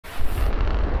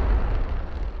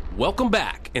Welcome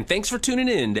back, and thanks for tuning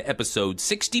in to episode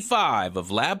 65 of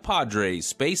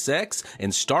LabPadre's SpaceX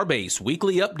and Starbase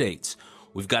weekly updates.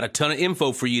 We've got a ton of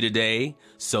info for you today,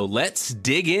 so let's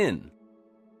dig in.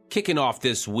 Kicking off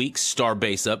this week's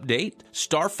Starbase update,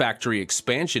 Starfactory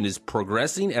expansion is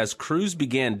progressing as crews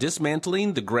began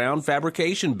dismantling the ground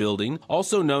fabrication building,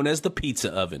 also known as the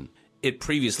pizza oven. It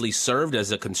previously served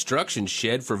as a construction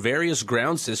shed for various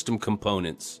ground system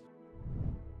components.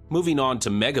 Moving on to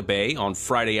Mega Bay, on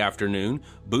Friday afternoon,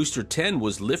 Booster 10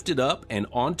 was lifted up and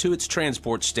onto its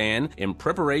transport stand in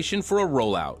preparation for a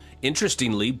rollout.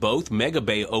 Interestingly, both Mega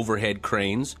Bay overhead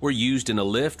cranes were used in a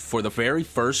lift for the very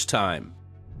first time.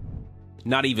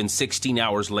 Not even 16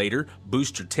 hours later,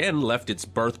 Booster 10 left its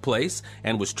birthplace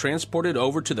and was transported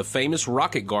over to the famous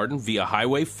Rocket Garden via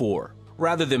Highway 4.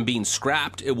 Rather than being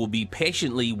scrapped, it will be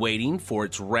patiently waiting for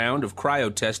its round of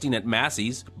cryo testing at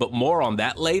Massey's, but more on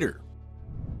that later.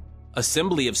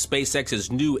 Assembly of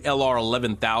SpaceX's new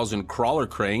LR-11000 crawler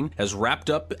crane has wrapped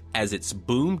up as its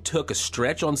boom took a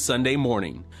stretch on Sunday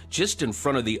morning, just in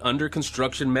front of the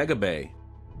under-construction Mega Bay.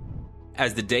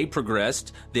 As the day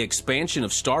progressed, the expansion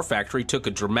of Starfactory took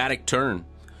a dramatic turn.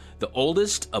 The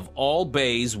oldest of all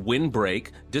bays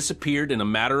windbreak disappeared in a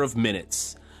matter of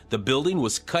minutes. The building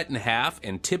was cut in half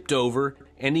and tipped over,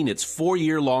 ending its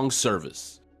 4-year-long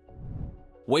service.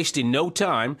 Wasting no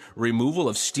time, removal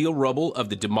of steel rubble of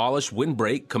the demolished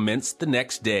windbreak commenced the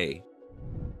next day.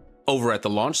 Over at the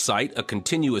launch site, a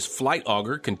continuous flight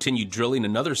auger continued drilling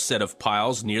another set of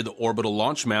piles near the orbital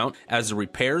launch mount as the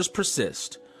repairs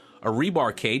persist. A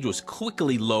rebar cage was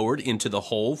quickly lowered into the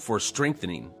hole for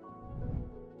strengthening.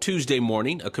 Tuesday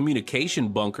morning, a communication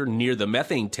bunker near the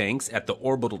methane tanks at the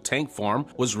orbital tank farm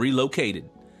was relocated.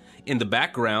 In the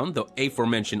background, the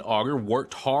aforementioned auger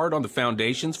worked hard on the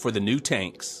foundations for the new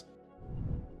tanks.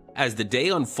 As the day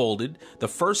unfolded, the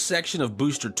first section of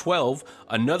Booster 12,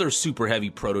 another Super Heavy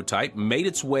prototype, made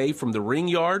its way from the ring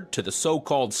yard to the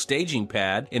so-called staging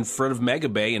pad in front of Mega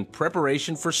Bay in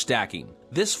preparation for stacking.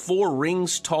 This 4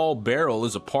 rings tall barrel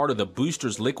is a part of the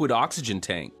booster's liquid oxygen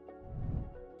tank.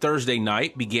 Thursday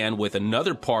night began with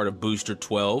another part of Booster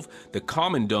 12, the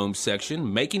Common Dome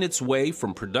section, making its way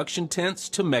from production tents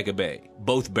to Mega Bay.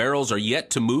 Both barrels are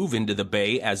yet to move into the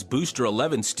bay as Booster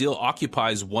 11 still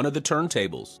occupies one of the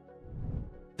turntables.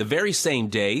 The very same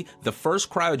day, the first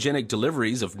cryogenic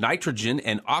deliveries of nitrogen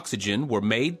and oxygen were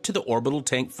made to the orbital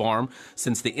tank farm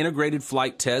since the integrated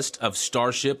flight test of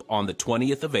Starship on the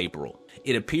 20th of April.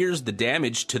 It appears the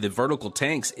damage to the vertical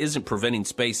tanks isn't preventing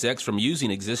SpaceX from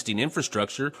using existing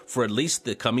infrastructure for at least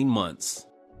the coming months.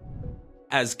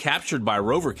 As captured by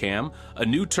RoverCam, a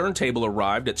new turntable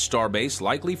arrived at Starbase,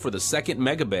 likely for the second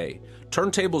Mega Bay.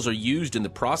 Turntables are used in the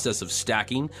process of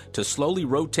stacking to slowly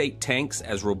rotate tanks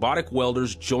as robotic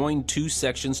welders join 2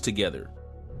 sections together.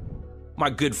 My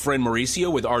good friend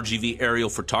Mauricio with RGV Aerial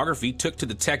Photography took to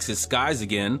the Texas skies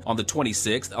again on the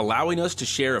 26th, allowing us to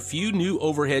share a few new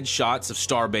overhead shots of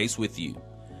Starbase with you.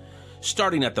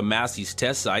 Starting at the Massey's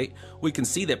test site, we can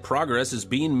see that progress is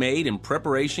being made in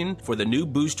preparation for the new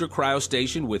booster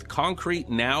cryostation, with concrete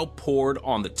now poured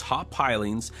on the top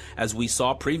pilings as we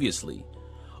saw previously.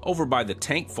 Over by the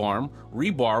tank farm,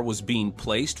 rebar was being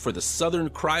placed for the southern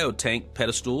cryotank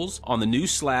pedestals on the new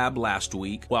slab last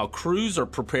week, while crews are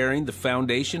preparing the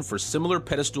foundation for similar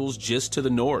pedestals just to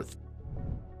the north.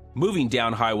 Moving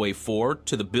down Highway 4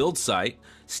 to the build site,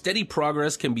 steady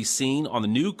progress can be seen on the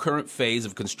new current phase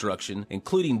of construction,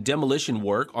 including demolition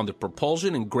work on the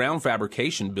propulsion and ground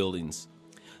fabrication buildings.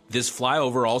 This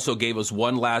flyover also gave us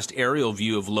one last aerial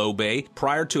view of Low Bay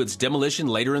prior to its demolition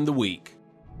later in the week.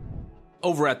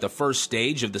 Over at the first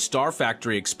stage of the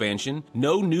Starfactory expansion,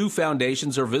 no new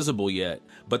foundations are visible yet,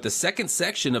 but the second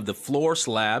section of the floor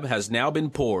slab has now been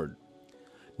poured.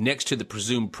 Next to the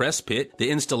presumed press pit,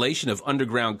 the installation of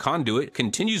underground conduit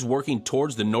continues working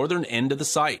towards the northern end of the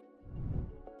site.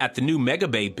 At the new Mega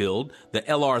Bay build, the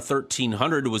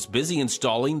LR-1300 was busy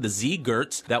installing the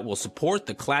Z-girts that will support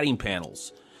the cladding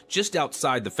panels. Just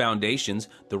outside the foundations,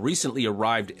 the recently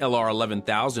arrived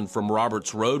LR-11000 from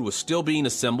Roberts Road was still being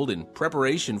assembled in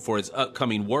preparation for its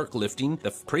upcoming work, lifting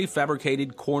the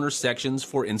prefabricated corner sections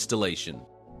for installation.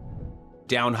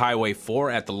 Down Highway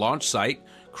 4 at the launch site,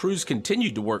 crews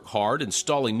continued to work hard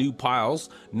installing new piles,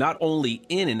 not only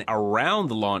in and around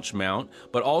the launch mount,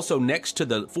 but also next to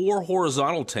the 4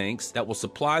 horizontal tanks that will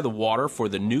supply the water for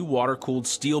the new water-cooled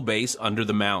steel base under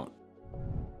the mount.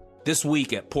 This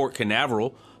week at Cape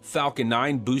Canaveral, Falcon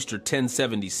 9 Booster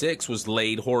 1076 was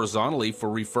laid horizontally for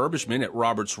refurbishment at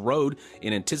Roberts Road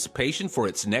in anticipation for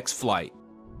its next flight.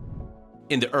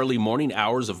 In the early morning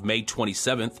hours of May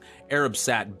 27th,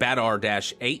 ArabSat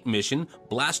R8 mission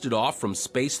blasted off from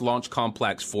Space Launch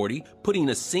Complex 40, putting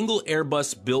a single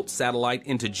Airbus-built satellite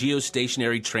into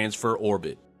geostationary transfer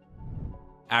orbit.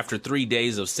 After 3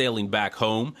 days of sailing back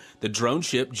home, the drone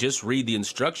ship Just Read the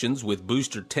Instructions with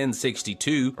booster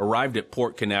 1062 arrived at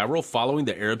Port Canaveral following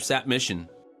the ArabSat mission.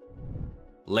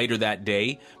 Later that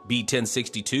day,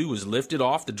 B-1062 was lifted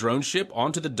off the drone ship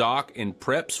onto the dock and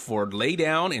preps for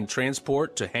laydown and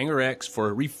transport to Hangar X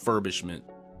for refurbishment.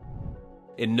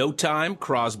 In no time,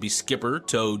 Crosby's skipper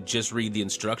towed Just Read the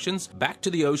Instructions back to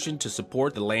the ocean to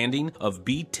support the landing of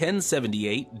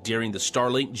B-1078 during the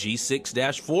Starlink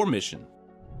G6-4 mission.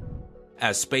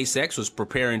 As SpaceX was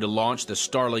preparing to launch the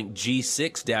Starlink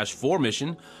G6-4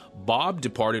 mission, Bob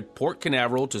departed Port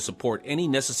Canaveral to support any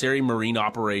necessary marine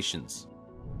operations.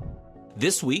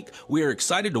 This week, we are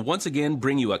excited to once again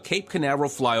bring you a Cape Canaveral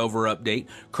flyover update,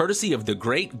 courtesy of the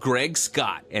great Greg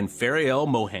Scott and Farielle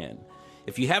Mohan.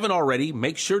 If you haven't already,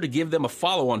 make sure to give them a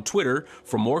follow on Twitter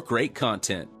for more great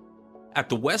content. At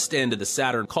the west end of the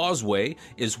Saturn Causeway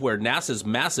is where NASA's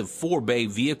massive 4-bay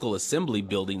vehicle assembly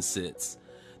building sits.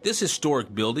 This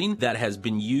historic building that has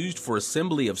been used for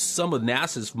assembly of some of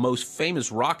NASA's most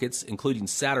famous rockets, including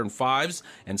Saturn V's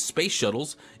and space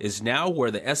shuttles, is now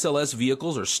where the SLS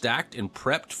vehicles are stacked and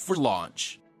prepped for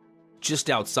launch. Just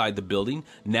outside the building,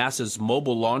 NASA's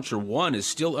Mobile Launcher 1 is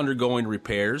still undergoing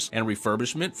repairs and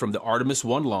refurbishment from the Artemis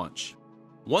 1 launch.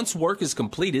 Once work is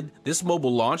completed, this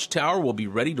mobile launch tower will be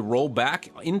ready to roll back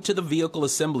into the vehicle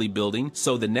assembly building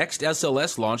so the next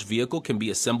SLS launch vehicle can be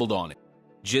assembled on it.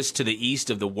 Just to the east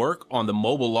of the work on the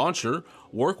mobile launcher,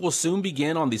 work will soon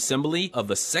begin on the assembly of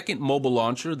the second mobile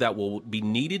launcher that will be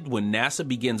needed when NASA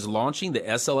begins launching the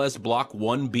SLS Block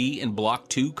 1B and Block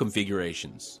 2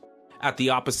 configurations. At the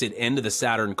opposite end of the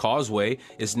Saturn Causeway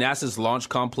is NASA's Launch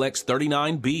Complex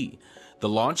 39B, the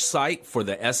launch site for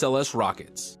the SLS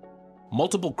rockets.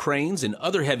 Multiple cranes and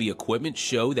other heavy equipment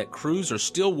show that crews are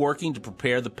still working to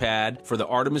prepare the pad for the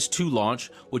Artemis 2 launch,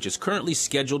 which is currently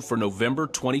scheduled for November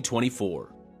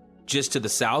 2024. Just to the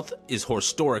south is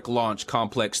historic Launch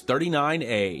Complex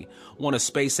 39A, one of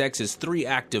SpaceX's 3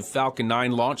 active Falcon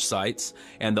 9 launch sites,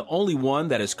 and the only one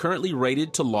that is currently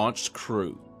rated to launch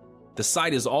crew. The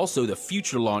site is also the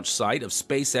future launch site of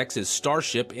SpaceX's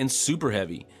Starship and Super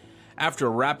Heavy. After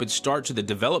a rapid start to the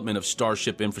development of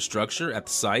Starship infrastructure at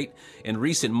the site, in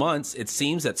recent months it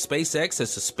seems that SpaceX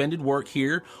has suspended work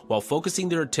here while focusing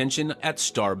their attention at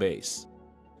Starbase.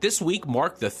 This week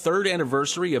marked the 3rd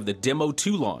anniversary of the Demo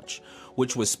 2 launch,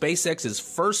 which was SpaceX's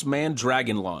first manned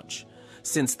Dragon launch.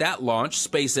 Since that launch,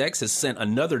 SpaceX has sent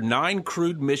another 9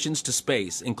 crewed missions to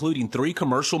space, including 3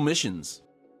 commercial missions.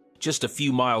 Just a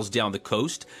few miles down the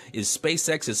coast is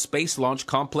SpaceX's Space Launch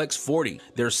Complex 40,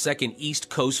 their second East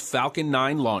Coast Falcon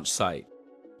 9 launch site.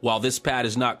 While this pad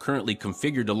is not currently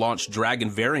configured to launch Dragon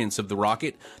variants of the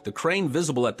rocket, the crane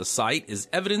visible at the site is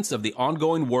evidence of the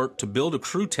ongoing work to build a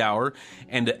crew tower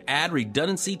and to add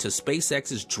redundancy to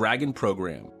SpaceX's Dragon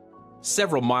program.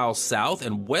 Several miles south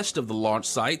and west of the launch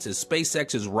sites is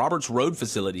SpaceX's Roberts Road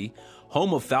facility,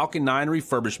 home of Falcon 9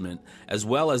 refurbishment, as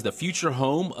well as the future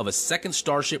home of a second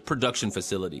Starship production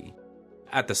facility.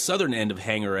 At the southern end of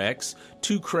Hangar X,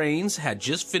 2 cranes had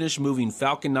just finished moving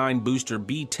Falcon 9 booster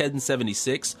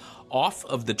B-1076 off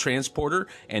of the transporter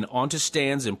and onto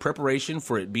stands in preparation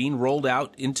for it being rolled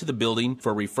out into the building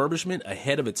for refurbishment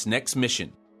ahead of its next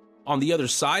mission. On the other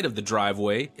side of the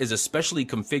driveway is a specially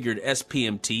configured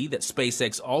SPMT that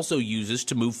SpaceX also uses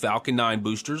to move Falcon 9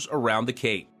 boosters around the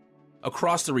Cape.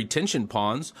 Across the retention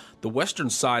ponds, the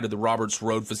western side of the Roberts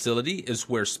Road facility is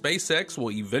where SpaceX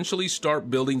will eventually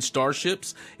start building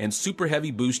Starships and Super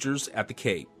Heavy boosters at the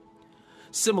Cape.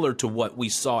 Similar to what we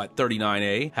saw at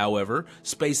 39A, however,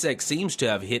 SpaceX seems to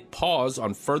have hit pause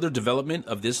on further development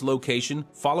of this location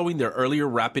following their earlier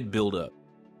rapid buildup.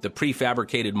 The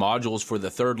prefabricated modules for the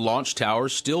 3rd launch tower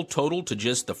still total to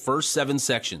just the first 7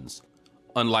 sections.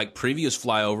 Unlike previous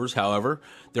flyovers, however,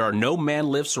 there are no man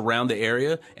lifts around the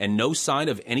area and no sign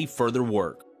of any further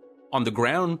work. On the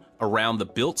ground around the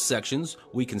built sections,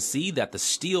 we can see that the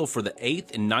steel for the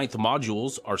 8th and 9th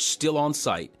modules are still on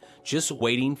site, just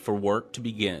waiting for work to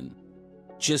begin.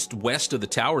 Just west of the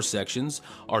tower sections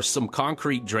are some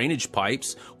concrete drainage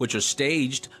pipes which are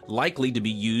staged, likely to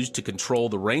be used to control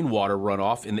the rainwater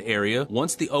runoff in the area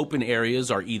once the open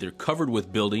areas are either covered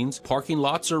with buildings, parking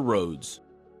lots, or roads.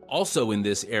 Also in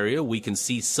this area, we can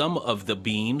see some of the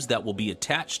beams that will be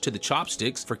attached to the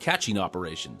chopsticks for catching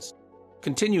operations.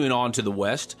 Continuing on to the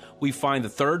west, we find the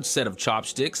 3rd set of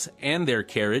chopsticks and their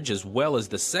carriage, as well as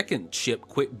the 2nd ship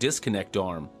quick disconnect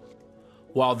arm.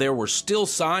 While there were still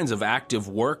signs of active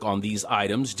work on these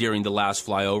items during the last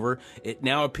flyover, it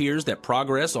now appears that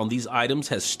progress on these items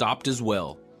has stopped as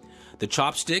well. The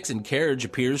chopsticks and carriage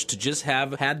appears to just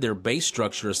have had their base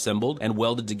structure assembled and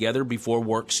welded together before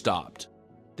work stopped.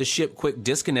 The ship quick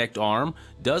disconnect arm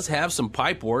does have some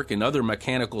pipe work and other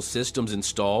mechanical systems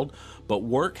installed, but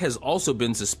work has also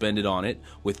been suspended on it,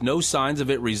 with no signs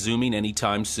of it resuming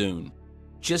anytime soon.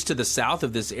 Just to the south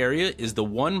of this area is the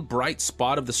one bright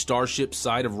spot of the Starship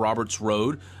side of Roberts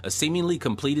Road, a seemingly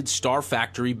completed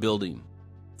Starfactory building.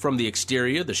 From the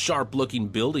exterior, the sharp-looking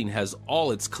building has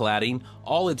all its cladding,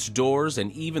 all its doors,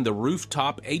 and even the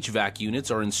rooftop HVAC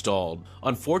units are installed.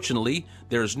 Unfortunately,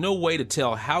 there is no way to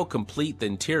tell how complete the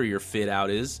interior fit-out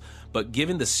is, but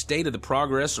given the state of the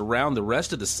progress around the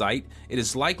rest of the site, it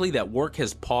is likely that work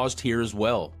has paused here as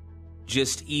well.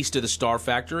 Just east of the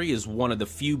Starfactory is one of the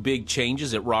few big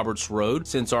changes at Roberts Road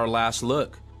since our last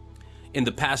look. In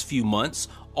the past few months,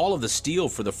 all of the steel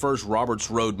for the first Roberts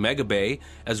Road Mega Bay,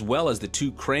 as well as the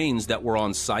 2 cranes that were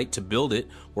on site to build it,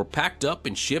 were packed up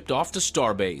and shipped off to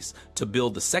Starbase to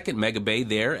build the second Mega Bay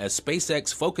there as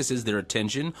SpaceX focuses their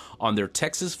attention on their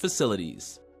Texas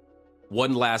facilities.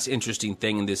 One last interesting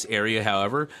thing in this area,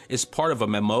 however, is part of a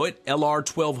Mammoet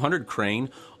LR-1200 crane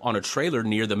on a trailer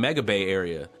near the Mega Bay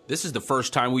area. This is the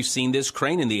first time we've seen this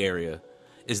crane in the area.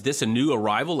 Is this a new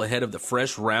arrival ahead of the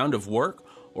fresh round of work,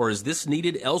 or is this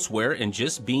needed elsewhere and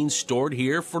just being stored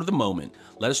here for the moment?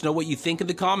 Let us know what you think in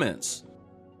the comments.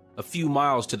 A few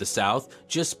miles to the south,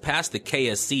 just past the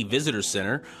KSC Visitor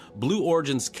Center, Blue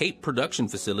Origin's Cape production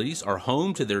facilities are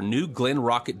home to their new Glenn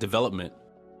rocket development.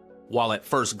 While at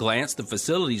first glance the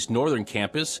facility's northern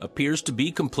campus appears to be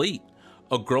complete,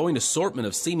 a growing assortment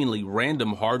of seemingly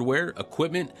random hardware,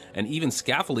 equipment, and even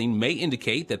scaffolding may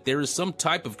indicate that there is some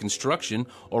type of construction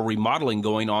or remodeling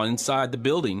going on inside the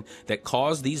building that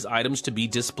caused these items to be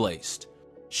displaced.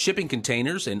 Shipping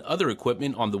containers and other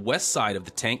equipment on the west side of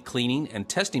the tank cleaning and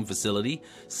testing facility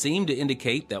seem to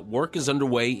indicate that work is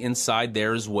underway inside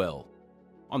there as well.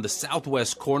 On the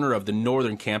southwest corner of the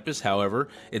northern campus, however,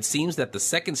 it seems that the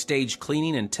second stage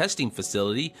cleaning and testing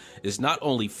facility is not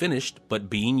only finished, but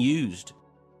being used.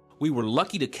 We were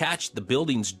lucky to catch the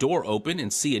building's door open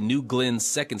and see a new Glenn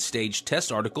second stage test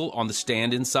article on the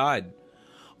stand inside.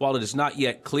 While it is not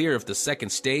yet clear if the second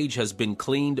stage has been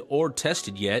cleaned or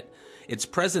tested yet, its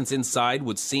presence inside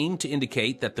would seem to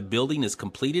indicate that the building is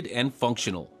completed and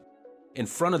functional. In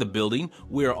front of the building,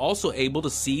 we are also able to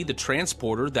see the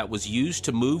transporter that was used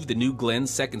to move the new Glenn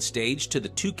second stage to the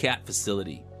 2CAT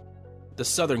facility. The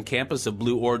southern campus of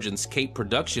Blue Origin's Cape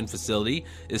production facility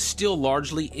is still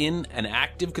largely in an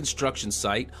active construction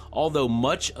site, although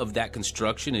much of that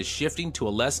construction is shifting to a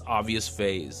less obvious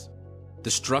phase.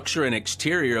 The structure and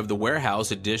exterior of the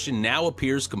warehouse addition now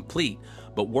appears complete,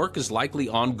 but work is likely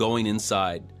ongoing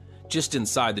inside. Just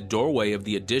inside the doorway of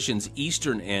the addition's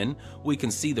eastern end, we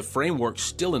can see the framework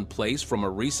still in place from a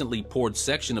recently poured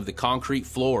section of the concrete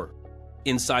floor.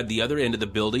 Inside the other end of the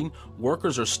building,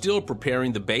 workers are still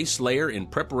preparing the base layer in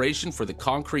preparation for the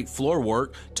concrete floor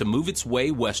work to move its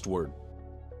way westward.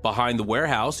 Behind the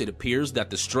warehouse, it appears that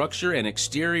the structure and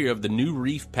exterior of the new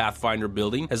Reef Pathfinder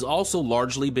building has also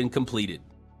largely been completed.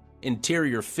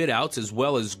 Interior fit-outs as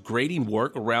well as grading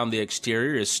work around the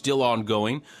exterior is still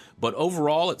ongoing, but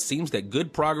overall it seems that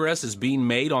good progress is being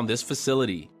made on this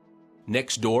facility.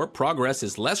 Next door, progress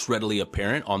is less readily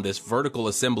apparent on this vertical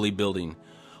assembly building.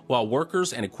 While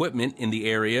workers and equipment in the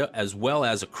area, as well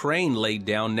as a crane laid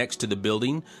down next to the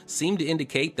building, seem to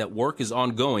indicate that work is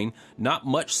ongoing, not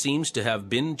much seems to have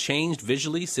been changed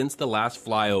visually since the last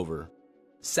flyover.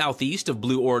 Southeast of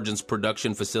Blue Origin's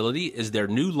production facility is their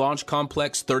new Launch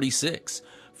Complex 36,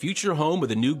 future home of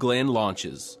the new Glenn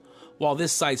launches. While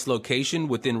this site's location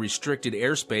within restricted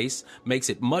airspace makes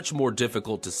it much more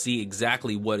difficult to see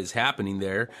exactly what is happening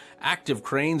there, active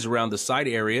cranes around the site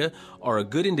area are a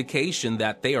good indication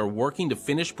that they are working to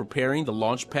finish preparing the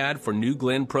launch pad for new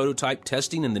Glenn prototype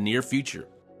testing in the near future.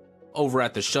 Over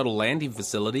at the shuttle landing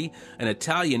facility, an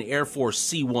Italian Air Force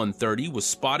C-130 was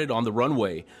spotted on the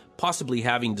runway, possibly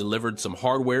having delivered some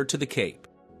hardware to the Cape.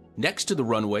 Next to the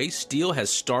runway, steel has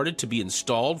started to be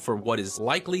installed for what is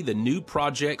likely the new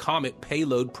Project Comet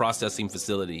payload processing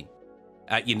facility.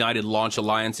 At United Launch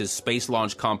Alliance's Space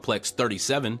Launch Complex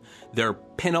 37, their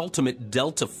penultimate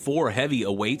Delta IV Heavy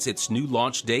awaits its new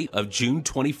launch date of June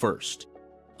 21st.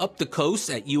 Up the coast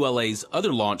at ULA's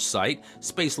other launch site,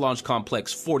 Space Launch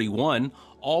Complex 41,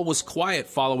 all was quiet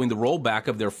following the rollback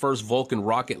of their first Vulcan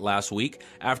rocket last week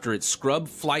after it scrubbed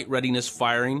flight readiness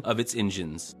firing of its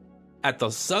engines. At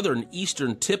the southern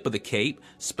eastern tip of the Cape,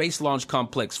 Space Launch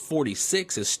Complex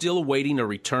 46 is still awaiting a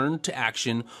return to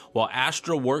action while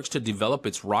Astra works to develop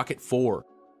its Rocket 4.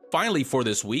 Finally, for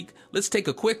this week, let's take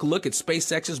a quick look at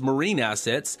SpaceX's marine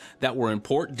assets that were in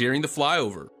port during the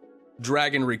flyover.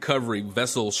 Dragon recovery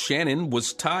vessel Shannon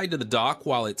was tied to the dock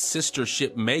while its sister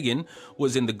ship Megan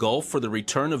was in the Gulf for the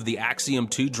return of the Axiom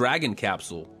 2 Dragon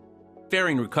capsule.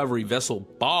 Fairing recovery vessel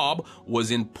Bob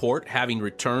was in port, having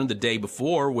returned the day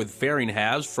before with fairing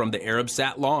halves from the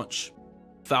ArabSat launch.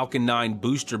 Falcon 9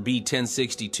 booster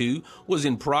B-1062 was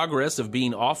in progress of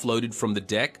being offloaded from the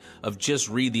deck of Just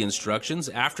Read the Instructions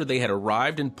after they had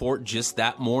arrived in port just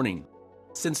that morning.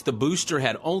 Since the booster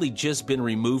had only just been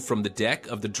removed from the deck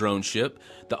of the drone ship,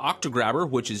 the octograbber,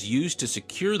 which is used to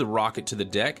secure the rocket to the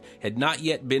deck, had not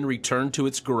yet been returned to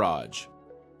its garage.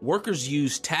 Workers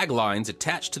used taglines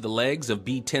attached to the legs of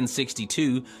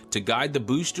B-1062 to guide the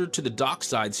booster to the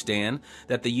dockside stand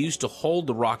that they used to hold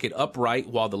the rocket upright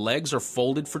while the legs are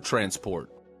folded for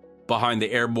transport. Behind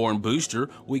the airborne booster,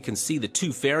 we can see the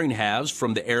 2 fairing halves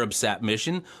from the ArabSat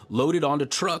mission loaded onto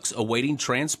trucks awaiting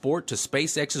transport to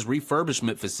SpaceX's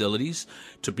refurbishment facilities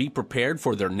to be prepared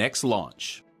for their next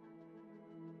launch.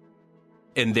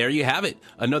 And there you have it,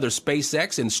 another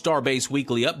SpaceX and Starbase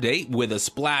weekly update with a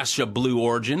splash of Blue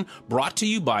Origin brought to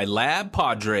you by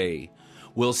LabPadre.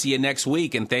 We'll see you next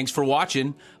week, and thanks for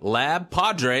watching.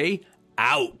 LabPadre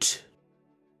out.